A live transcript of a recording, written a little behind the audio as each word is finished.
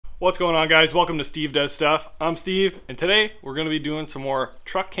What's going on, guys? Welcome to Steve Does Stuff. I'm Steve, and today we're going to be doing some more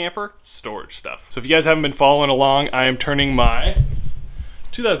truck camper storage stuff. So if you guys haven't been following along, I am turning my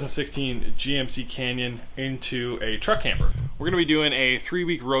 2016 GMC Canyon into a truck camper. We're going to be doing a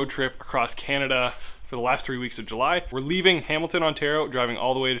 3-week road trip across Canada for the last 3 weeks of July. We're leaving Hamilton, Ontario, driving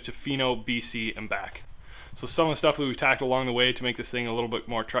all the way to Tofino, BC, and back. So some of the stuff that we've tacked along the way to make this thing a little bit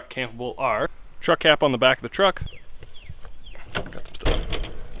more truck campable are truck cap on the back of the truck. Got some stuff.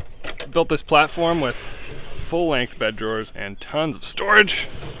 Built this platform with full-length bed drawers and tons of storage.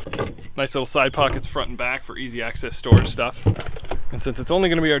 Nice little side pockets front and back for easy access storage stuff. And since it's only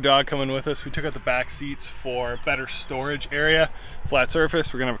going to be our dog coming with us, we took out the back seats for better storage area. Flat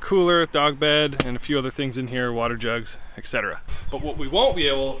surface, we're going to have a cooler, dog bed, and a few other things in here, water jugs, etc. But what we won't be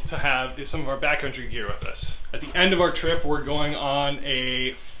able to have is some of our backcountry gear with us. At the end of our trip, we're going on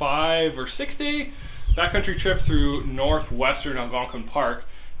a 5 or 6 day backcountry trip through Western Algonquin Park.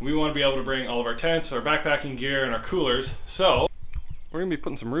 We want to be able to bring all of our tents, our backpacking gear, and our coolers. So we're going to be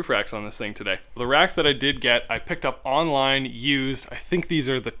putting some roof racks on this thing today. The racks that I did get, I picked up online used. I think these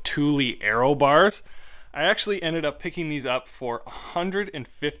are the Thule Aero bars. I actually ended up picking these up for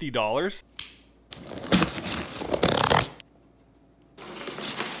 $150.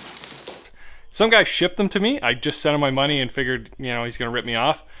 Some guy shipped them to me. I just sent him my money and figured, you know, he's going to rip me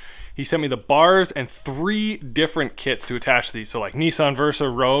off. He sent me the bars and 3 different kits to attach to these. So like Nissan Versa,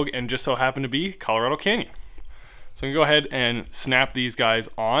 Rogue, and just so happened to be Colorado Canyon. So I'm gonna go ahead and snap these guys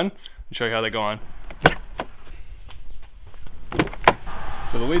on and show you how they go on.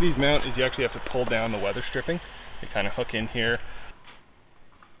 So the way these mount is you actually have to pull down the weather stripping. They kind of hook in here.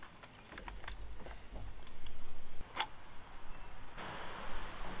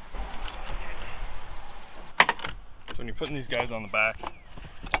 So when you're putting these guys on the back,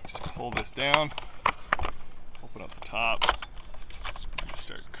 just pull this down, open up the top, just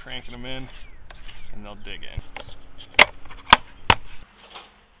start cranking them in, and they'll dig in.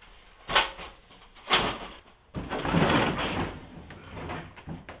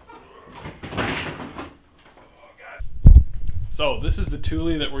 So this is the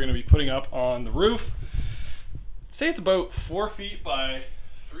Thule that we're going to be putting up on the roof. I'd say it's about 4 feet by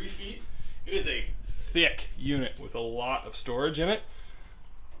 3 feet. It is a thick unit with a lot of storage in it.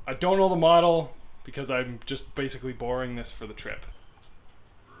 I don't know the model because I'm just basically borrowing this for the trip.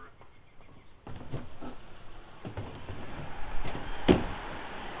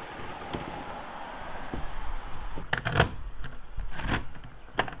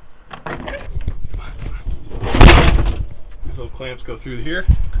 These little clamps go through here,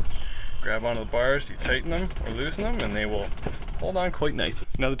 grab onto the bars, you tighten them or loosen them, and they will hold on quite nicely.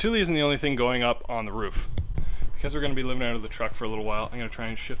 Now the Thule isn't the only thing going up on the roof. Because we're going to be living out of the truck for a little while, I'm going to try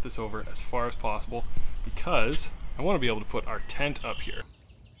and shift this over as far as possible because I want to be able to put our tent up here.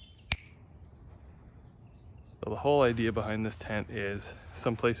 So the whole idea behind this tent is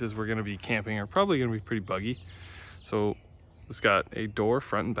some places we're going to be camping are probably going to be pretty buggy. So it's got a door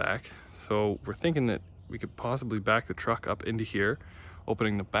front and back. So we're thinking that we could possibly back the truck up into here,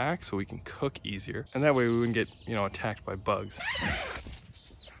 opening the back so we can cook easier. And that way we wouldn't get, you know, attacked by bugs.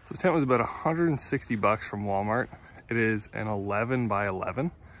 So this tent was about 160 bucks from Walmart. It is an 11 by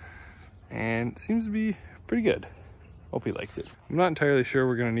 11 and seems to be pretty good. Hope he likes it. I'm not entirely sure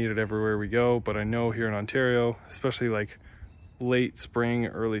we're gonna need it everywhere we go, but I know here in Ontario, especially like late spring,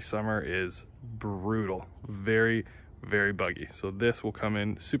 early summer is brutal. Very, very buggy. So this will come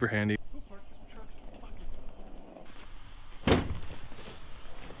in super handy. I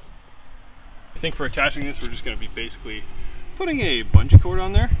think for attaching this, we're just gonna be basically putting a bungee cord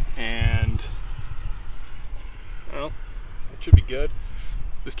on there, and well, it should be good.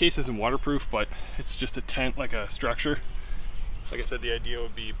 This case isn't waterproof, but it's just a tent, like a structure. Like I said, the idea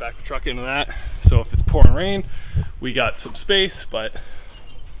would be back the truck into that, so if it's pouring rain, we got some space, but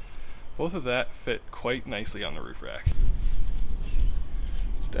both of that fit quite nicely on the roof rack.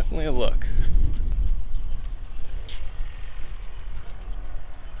 It's definitely a look.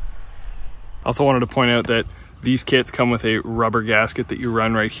 I also wanted to point out that these kits come with a rubber gasket that you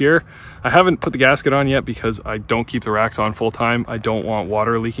run right here. I haven't put the gasket on yet because I don't keep the racks on full time. I don't want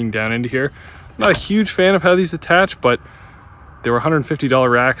water leaking down into here. I'm not a huge fan of how these attach, but they were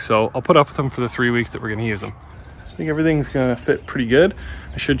 $150 racks, so I'll put up with them for the 3 weeks that we're gonna use them. I think everything's gonna fit pretty good.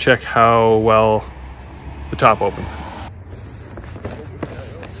 I should check how well the top opens.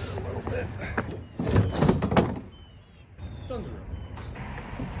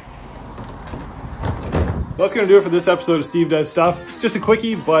 Well, that's going to do it for this episode of Steve Does Stuff. It's just a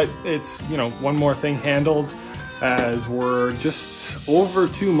quickie, but it's, you know, one more thing handled. as we're just over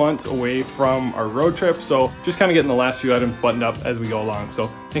 2 months away from our road trip. So just kind of getting the last few items buttoned up as we go along. So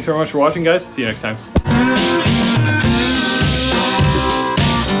thanks very much for watching, guys. See you next time.